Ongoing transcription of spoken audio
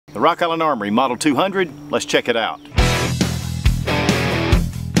The Rock Island Armory Model 200, let's check it out.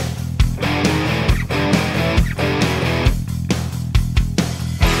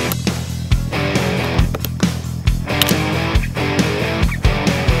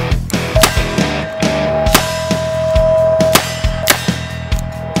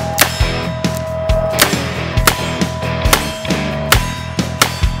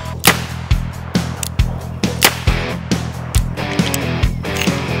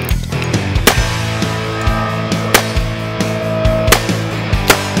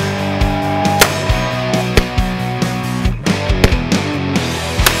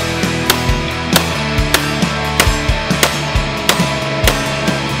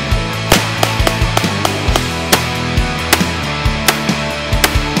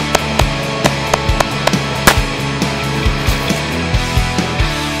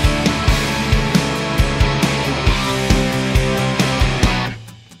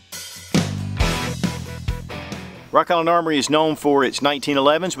 Rock Island Armory is known for its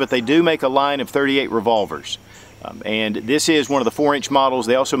 1911s, but they do make a line of 38 revolvers. And this is one of the 4-inch models.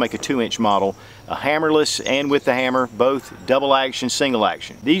 They also make a 2-inch model, a hammerless and with the hammer, both double action, single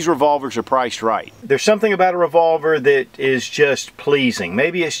action. These revolvers are priced right. There's something about a revolver that is just pleasing.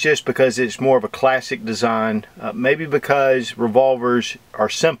 Maybe it's just because it's more of a classic design. Maybe because revolvers are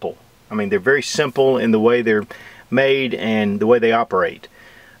simple. I mean, they're very simple in the way they're made and the way they operate.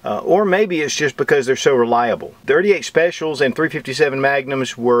 Or maybe it's just because they're so reliable. 38 Specials and 357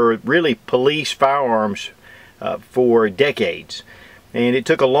 Magnums were really police firearms for decades. And it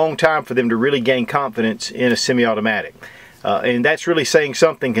took a long time for them to really gain confidence in a semi-automatic. And that's really saying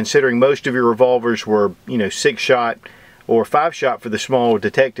something, considering most of your revolvers were, you know, 6-shot or 5-shot for the small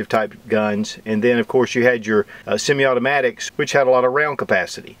detective type guns, and then of course you had your semi-automatics, which had a lot of round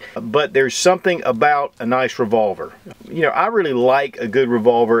capacity. But there's something about a nice revolver. You know, I really like a good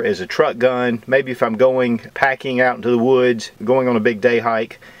revolver as a truck gun. Maybe if I'm going packing out into the woods, going on a big day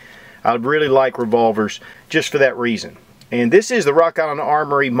hike, I really like revolvers just for that reason. And this is the Rock Island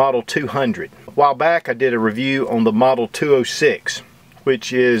Armory Model 200. A while back I did a review on the Model 206,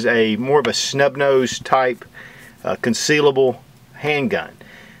 which is a more of a snub-nose type concealable handgun.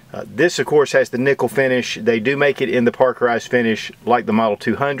 This of course has the nickel finish. They do make it in the parkerized finish like the Model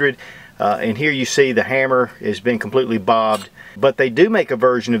 200, and here you see the hammer has been completely bobbed, but they do make a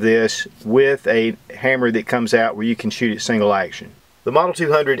version of this with a hammer that comes out where you can shoot it single action. The Model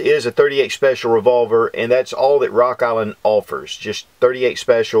 200 is a 38 Special revolver, and that's all that Rock Island offers, just 38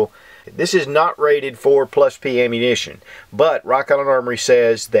 Special. This is not rated for plus P ammunition, but Rock Island Armory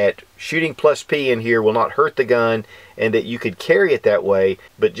says that shooting plus P in here will not hurt the gun, and that you could carry it that way,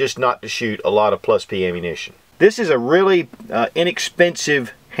 but just not to shoot a lot of plus P ammunition. This is a really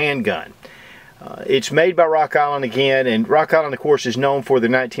inexpensive handgun. It's made by Rock Island again, and Rock Island of course is known for the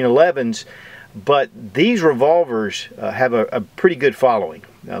 1911s, but these revolvers have a pretty good following,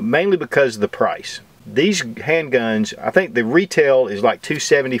 mainly because of the price. These handguns, I think the retail is like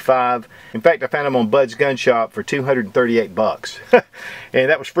 $275. In fact, I found them on Bud's Gun Shop for $238. And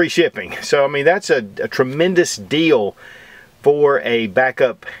that was free shipping. So, I mean, that's a tremendous deal for a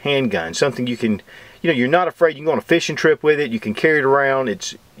backup handgun. Something you can, you know, you're not afraid. You can go on a fishing trip with it. You can carry it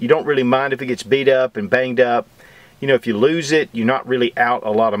around. You don't really mind if it gets beat up and banged up. You know, if you lose it, you're not really out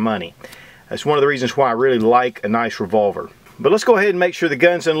a lot of money. That's one of the reasons why I really like a nice revolver. But let's go ahead and make sure the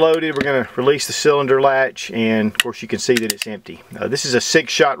gun's unloaded. We're going to release the cylinder latch, and of course you can see that it's empty. This is a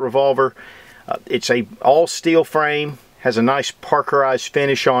 6-shot revolver. It's a all steel frame, has a nice parkerized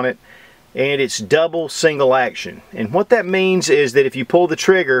finish on it, and it's double single action. And what that means is that if you pull the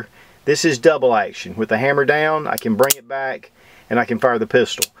trigger, this is double action. With the hammer down, I can bring it back and I can fire the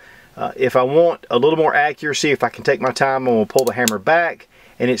pistol. If I want a little more accuracy, if I can take my time, I'm going to pull the hammer back,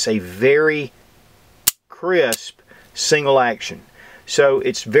 and it's a very crisp single action. So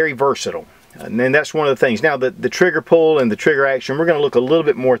it's very versatile, and then that's one of the things. Now the trigger pull and the trigger action, we're going to look a little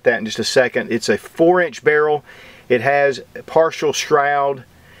bit more at that in just a second. It's a 4-inch barrel. It has a partial shroud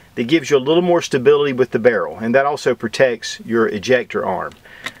that gives you a little more stability with the barrel, and that also protects your ejector arm.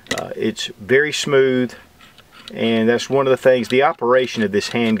 It's very smooth, and that's one of the things. The operation of this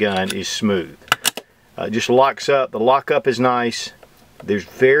handgun is smooth. It just locks up. The lockup is nice. There's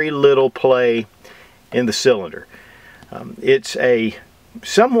very little play in the cylinder. It's a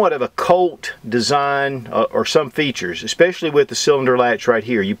somewhat of a Colt design, or some features, especially with the cylinder latch right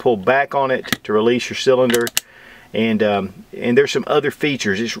here. You pull back on it to release your cylinder, and there's some other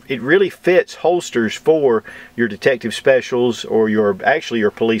features. It really fits holsters for your detective specials or actually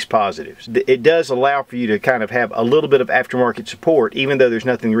your police positives. It does allow for you to kind of have a little bit of aftermarket support, even though there's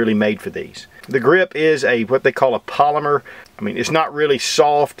nothing really made for these. The grip is what they call a polymer. I mean, it's not really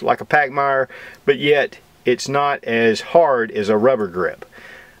soft like a Pachmayr, but yet it's not as hard as a rubber grip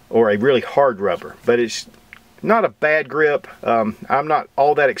or a really hard rubber. But it's not a bad grip. I'm not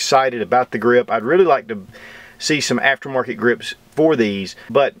all that excited about the grip. I'd really like to see some aftermarket grips for these,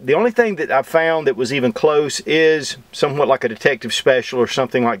 but the only thing that I found that was even close is somewhat like a detective special or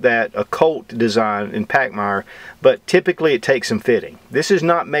something like that, a Colt design in Pachmayr, but typically it takes some fitting. This is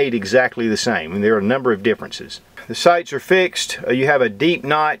not made exactly the same, and there are a number of differences. The sights are fixed. You have a deep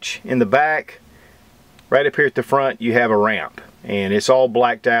notch in the back. Right up here at the front you have a ramp, and it's all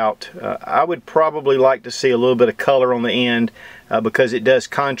blacked out. I would probably like to see a little bit of color on the end because it does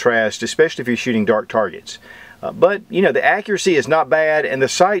contrast, especially if you're shooting dark targets. But you know, the accuracy is not bad, and the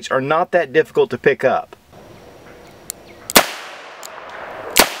sights are not that difficult to pick up.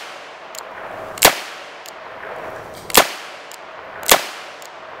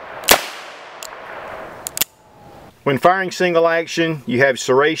 When firing single action, you have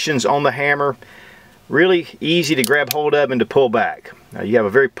serrations on the hammer. Really easy to grab hold of and to pull back. You have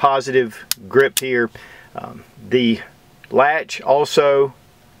a very positive grip here. The latch also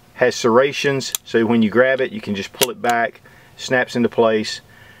has serrations, so when you grab it you can just pull it back, snaps into place.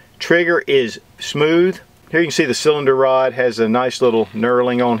 Trigger is smooth. Here you can see the cylinder rod has a nice little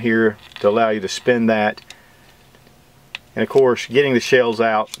knurling on here to allow you to spin that, and of course getting the shells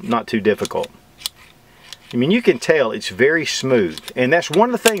out, not too difficult. I mean, you can tell it's very smooth, and that's one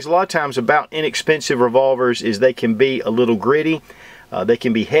of the things a lot of times about inexpensive revolvers is they can be a little gritty, they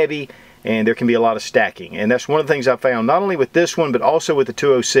can be heavy, and there can be a lot of stacking. And that's one of the things I found not only with this one but also with the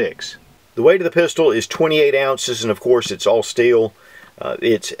 206. The weight of the pistol is 28 ounces, and of course it's all steel.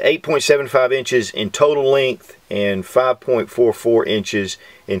 It's 8.75 inches in total length and 5.44 inches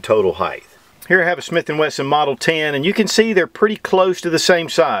in total height. Here I have a Smith & Wesson Model 10, and you can see they're pretty close to the same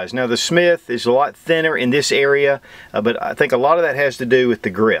size. Now the Smith is a lot thinner in this area, but I think a lot of that has to do with the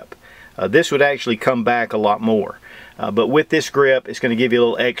grip. This would actually come back a lot more. But with this grip, it's going to give you a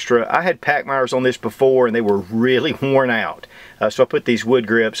little extra. I had Pachmayrs on this before, and they were really worn out. So I put these wood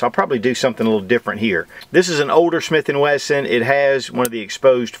grips. I'll probably do something a little different here. This is an older Smith & Wesson. It has one of the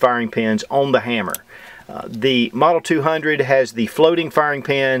exposed firing pins on the hammer. The Model 200 has the floating firing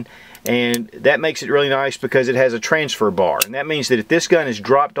pin, and that makes it really nice because it has a transfer bar. And that means that if this gun is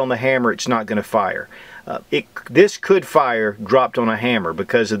dropped on the hammer, it's not going to fire. This could fire dropped on a hammer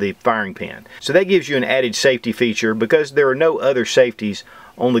because of the firing pin. So that gives you an added safety feature because there are no other safeties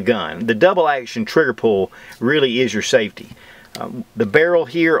on the gun. The double action trigger pull really is your safety. The barrel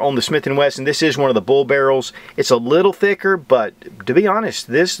here on the Smith & Wesson, this is one of the bull barrels. It's a little thicker, but to be honest,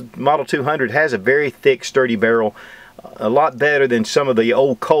 this Model 200 has a very thick, sturdy barrel. A lot better than some of the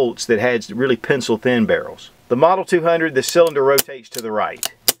old Colts that had really pencil thin barrels. The Model 200, the cylinder rotates to the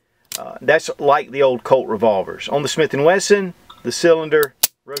right. That's like the old Colt revolvers. On the Smith & Wesson, the cylinder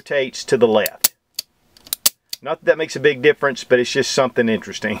rotates to the left. Not that that makes a big difference, but it's just something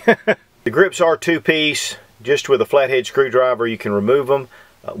interesting. The grips are two-piece. Just with a flathead screwdriver you can remove them.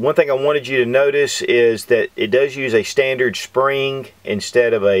 One thing I wanted you to notice is that it does use a standard spring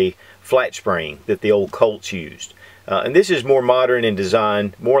instead of a flat spring that the old Colts used. And this is more modern in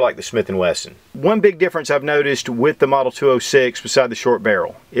design, more like the Smith & Wesson. One big difference I've noticed with the Model 206 beside the short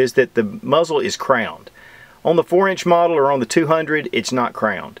barrel is that the muzzle is crowned. On the 4-inch model or on the 200, it's not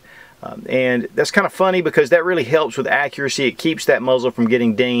crowned. And that's kind of funny because that really helps with accuracy. It keeps that muzzle from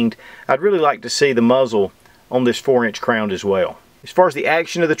getting dinged. I'd really like to see the muzzle on this 4-inch crowned as well. As far as the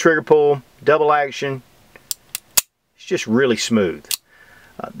action of the trigger pull, double action, it's just really smooth.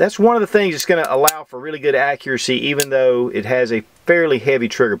 That's one of the things that's going to allow for really good accuracy even though it has a fairly heavy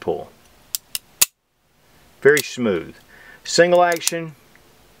trigger pull. Very smooth. Single action,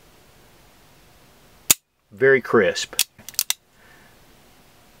 very crisp.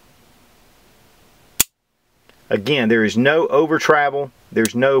 Again, there is no over travel,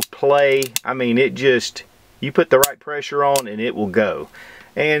 there's no play. I mean, it just, you put the right pressure on and it will go.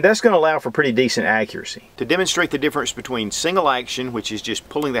 And that's going to allow for pretty decent accuracy. To demonstrate the difference between single action, which is just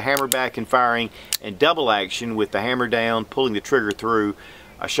pulling the hammer back and firing, and double action with the hammer down, pulling the trigger through,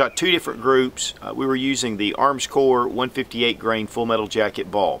 I shot two different groups. We were using the Armscor 158 grain full metal jacket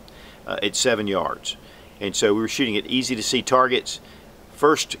ball at 7 yards. And so we were shooting at easy to see targets.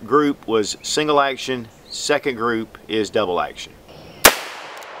 First group was single action, second group is double action.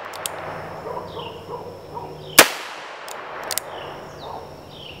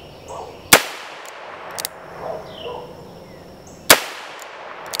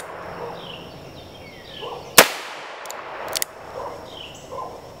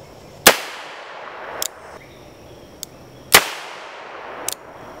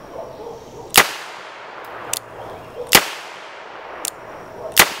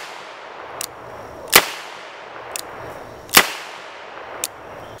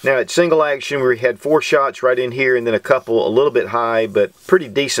 Now at single action, we had 4 shots right in here and then a couple a little bit high, but pretty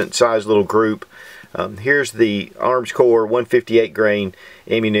decent sized little group. Here's the Armscor 158 grain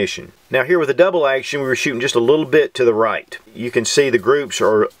ammunition. Now here with the double action, we were shooting just a little bit to the right. You can see the groups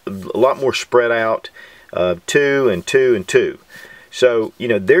are a lot more spread out, 2 and 2 and 2. So, you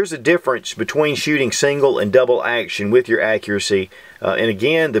know, there's a difference between shooting single and double action with your accuracy. And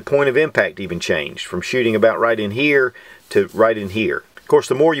again, the point of impact even changed from shooting about right in here to right in here. Of course,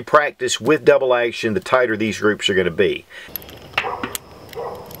 the more you practice with double action, the tighter these groups are going to be.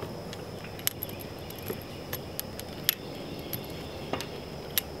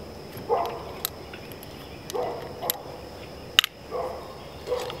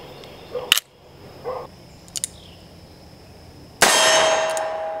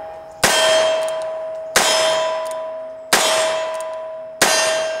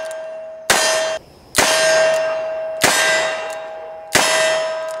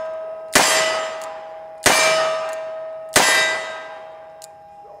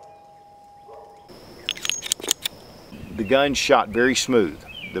 The gun shot very smooth.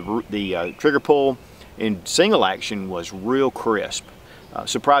 The trigger pull in single action was real crisp,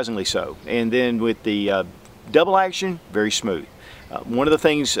 surprisingly so. And then with the double action, very smooth. One of the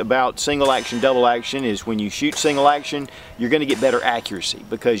things about single action, double action is when you shoot single action, you're going to get better accuracy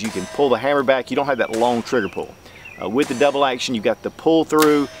because you can pull the hammer back. You don't have that long trigger pull. With the double action, you've got the pull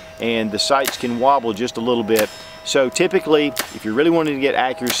through and the sights can wobble just a little bit. So typically, if you're really wanting to get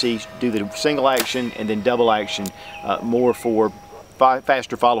accuracy, do the single action and then double action, more for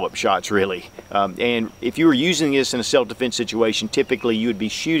faster follow-up shots really. And if you were using this in a self-defense situation, typically you would be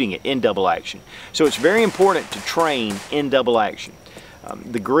shooting it in double action. So it's very important to train in double action.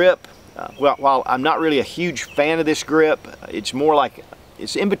 The grip, well, while I'm not really a huge fan of this grip, it's more like,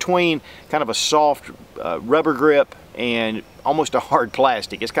 it's in between kind of a soft rubber grip and almost a hard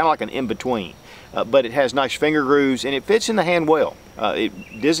plastic. It's kind of like an in-between. But it has nice finger grooves and it fits in the hand well.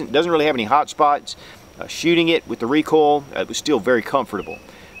 It doesn't really have any hot spots. Shooting it with the recoil, it was still very comfortable.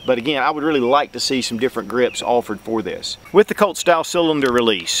 But again, I would really like to see some different grips offered for this. With the Colt style cylinder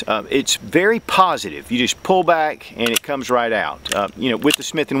release, it's very positive. You just pull back and it comes right out. You know, with the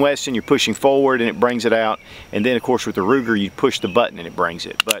Smith & Wesson, you're pushing forward and it brings it out. And then of course with the Ruger, you push the button and it brings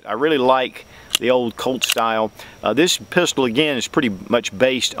it. But I really like the old Colt style. This pistol again is pretty much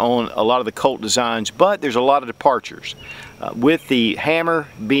based on a lot of the Colt designs, but there's a lot of departures. With the hammer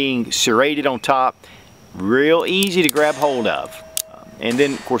being serrated on top, real easy to grab hold of. And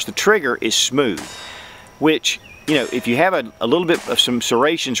then of course the trigger is smooth, which, you know, if you have a little bit of some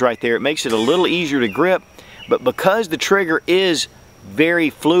serrations right there, it makes it a little easier to grip. But because the trigger is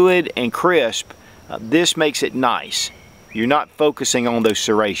very fluid and crisp, this makes it nice. You're not focusing on those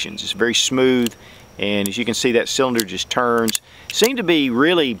serrations. It's very smooth, and as you can see, that cylinder just turns. Seemed to be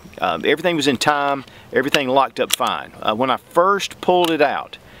really, everything was in time, everything locked up fine. When I first pulled it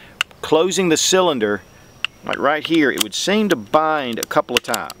out, closing the cylinder, like right here, it would seem to bind a couple of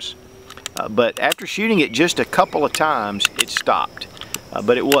times. But after shooting it just a couple of times, it stopped.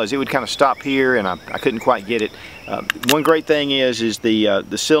 But it would kind of stop here, and I couldn't quite get it. One great thing is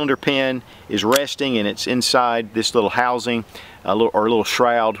the cylinder pin is resting, and it's inside this little housing, or a little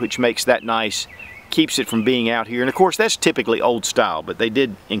shroud, which makes that nice, keeps it from being out here. And of course, that's typically old style, but they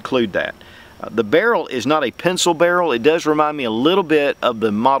did include that. The barrel is not a pencil barrel. It does remind me a little bit of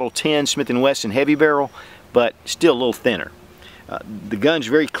the Model 10 Smith & Wesson heavy barrel, but still a little thinner. The gun's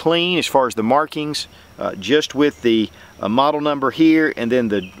very clean as far as the markings, just with the model number here and then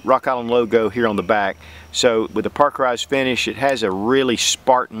the Rock Island logo here on the back. So with the parkerized finish, it has a really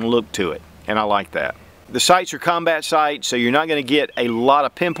Spartan look to it, and I like that. The sights are combat sights, so you're not going to get a lot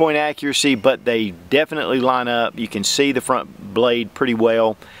of pinpoint accuracy, but they definitely line up. You can see the front blade pretty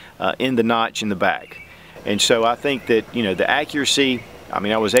well in the notch in the back. And so I think that, you know, the accuracy, I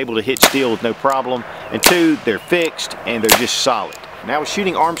mean, I was able to hit steel with no problem. And two, they're fixed and they're just solid. Now I was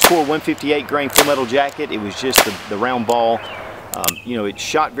shooting Armscor 158 grain full metal jacket. It was just the round ball. You know, it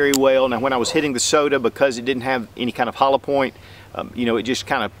shot very well. Now when I was hitting the soda, because it didn't have any kind of hollow point, you know, it just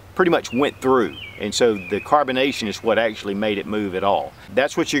kind of pretty much went through. And so the carbonation is what actually made it move at all.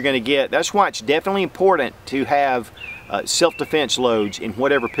 That's what you're going to get. That's why it's definitely important to have self-defense loads in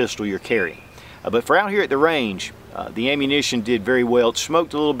whatever pistol you're carrying. But for out here at the range, the ammunition did very well. It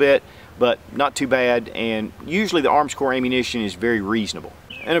smoked a little bit, but not too bad. And usually the Armscor ammunition is very reasonable.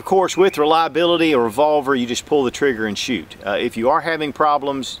 And of course, with reliability, a revolver, you just pull the trigger and shoot. If you are having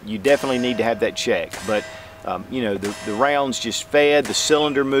problems, you definitely need to have that checked. But you know, the rounds just fed, the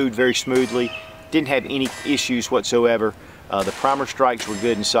cylinder moved very smoothly, didn't have any issues whatsoever. The primer strikes were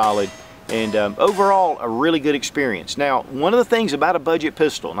good and solid. And overall, a really good experience. Now, one of the things about a budget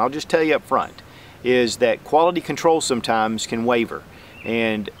pistol, and I'll just tell you up front, is that quality control sometimes can waver.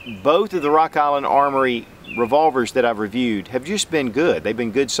 And both of the Rock Island Armory revolvers that I've reviewed have just been good. They've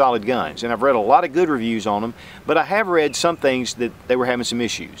been good, solid guns. And I've read a lot of good reviews on them, but I have read some things that they were having some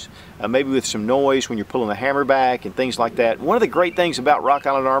issues. Maybe with some noise when you're pulling the hammer back and things like that. One of the great things about Rock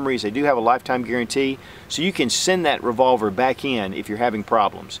Island Armory is they do have a lifetime guarantee, so you can send that revolver back in if you're having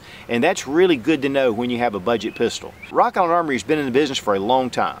problems. And that's really good to know when you have a budget pistol. Rock Island Armory has been in the business for a long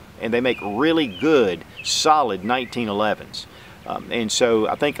time, and they make really good, solid 1911s. And so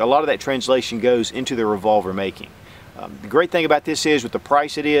I think a lot of that translation goes into the revolver making. The great thing about this is, with the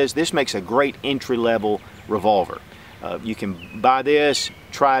price it is, this makes a great entry-level revolver. You can buy this,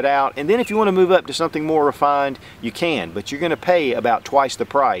 try it out, and then if you want to move up to something more refined, you can, but you're going to pay about twice the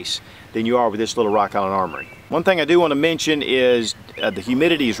price than you are with this little Rock Island Armory. One thing I do want to mention is the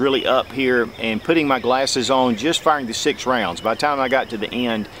humidity is really up here, and putting my glasses on, just firing the 6 rounds. By the time I got to the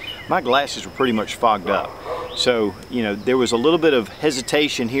end, my glasses were pretty much fogged up. So, you know, there was a little bit of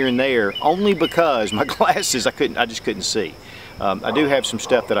hesitation here and there, only because my glasses, I just couldn't see. I do have some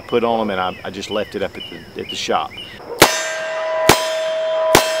stuff that I put on them, and I just left it up at the shop.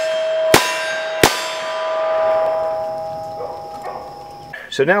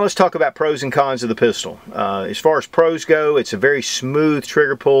 So now let's talk about pros and cons of the pistol. As far as pros go, it's a very smooth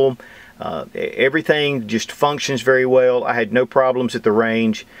trigger pull. Everything just functions very well. I had no problems at the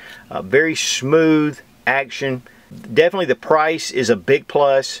range. Very smooth action. Definitely the price is a big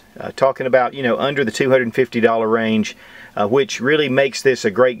plus. Talking about, you know, under the $250 range, which really makes this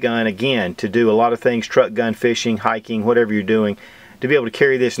a great gun, again, to do a lot of things: truck gun, fishing, hiking, whatever you're doing, to be able to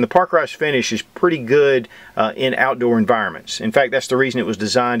carry this. And the Parkerized finish is pretty good in outdoor environments. In fact, that's the reason it was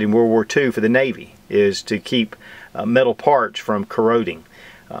designed in World War II for the Navy, is to keep metal parts from corroding.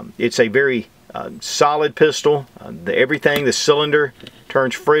 It's a very solid pistol. Everything, the cylinder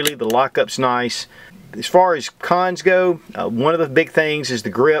turns freely, the lockup's nice. As far as cons go, one of the big things is the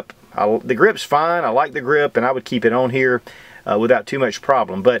grip. The grip's fine. I like the grip, and I would keep it on here without too much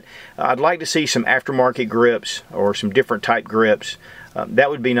problem. But I'd like to see some aftermarket grips or some different type grips. That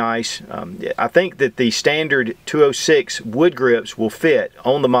would be nice. I think that the standard 206 wood grips will fit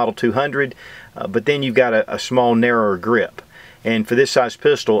on the Model 200, but then you've got a small, narrower grip. And for this size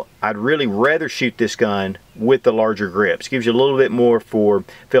pistol, I'd really rather shoot this gun with the larger grips. Gives you a little bit more for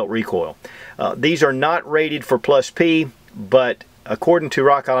felt recoil. These are not rated for plus P, but according to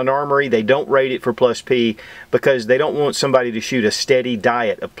Rock Island Armory, they don't rate it for plus P because they don't want somebody to shoot a steady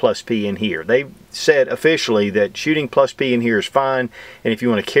diet of plus P in here. They've said officially that shooting plus P in here is fine, and if you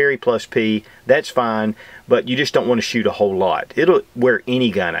want to carry plus P, that's fine, but you just don't want to shoot a whole lot. It'll wear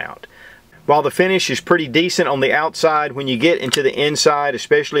any gun out. While the finish is pretty decent on the outside, when you get into the inside,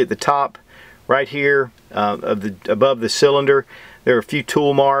 especially at the top right here above the cylinder, there are a few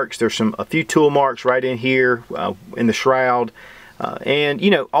tool marks. There's a few tool marks right in here in the shroud. And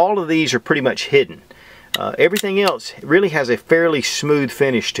you know, all of these are pretty much hidden. Everything else really has a fairly smooth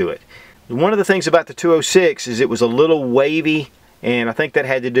finish to it. One of the things about the 206 is it was a little wavy, and I think that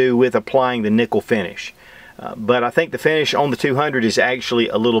had to do with applying the nickel finish. But I think the finish on the 200 is actually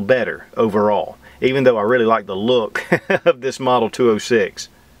a little better overall, even though I really like the look of this Model 206.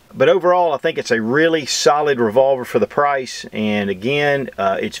 But overall, I think it's a really solid revolver for the price, and again,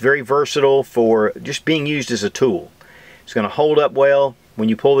 it's very versatile for just being used as a tool. It's going to hold up well. When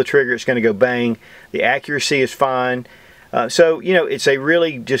you pull the trigger, it's going to go bang. The accuracy is fine. So, you know, it's a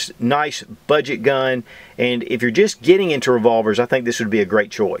really just nice budget gun, and if you're just getting into revolvers, I think this would be a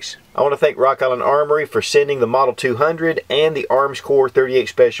great choice. I want to thank Rock Island Armory for sending the Model 200 and the Armscor 38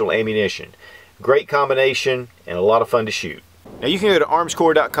 Special ammunition. Great combination and a lot of fun to shoot. Now you can go to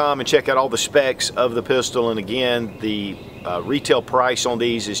armscor.com and check out all the specs of the pistol, and again, the retail price on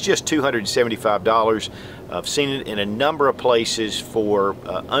these is just $275. I've seen it in a number of places for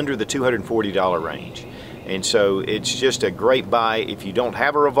under the $240 range. And so it's just a great buy if you don't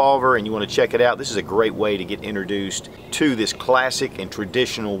have a revolver and you want to check it out. This is a great way to get introduced to this classic and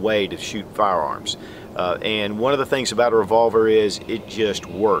traditional way to shoot firearms. And one of the things about a revolver is it just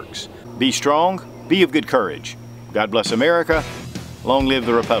works. Be strong, be of good courage. God bless America. Long live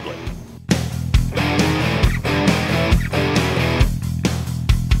the Republic.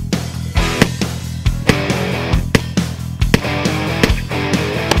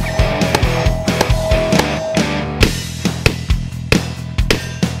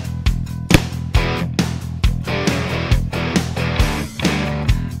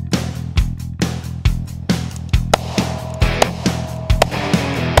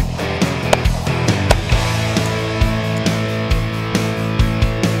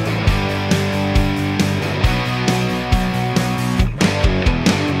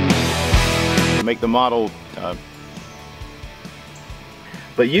 make the model.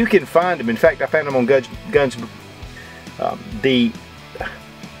 But you can find them. In fact, I found them on Guns. Now,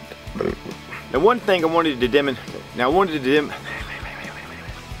 one thing I wanted to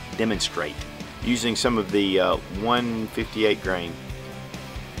demonstrate using some of the 158 grain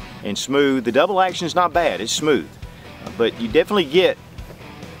and smooth. The double action is not bad. It's smooth, but you definitely get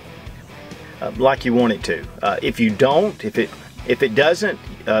like you want it to. If you don't, if it doesn't,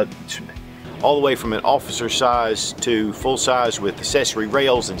 all the way from an officer size to full size with accessory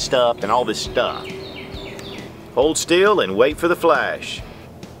rails and stuff and all this stuff. Hold still and wait for the flash.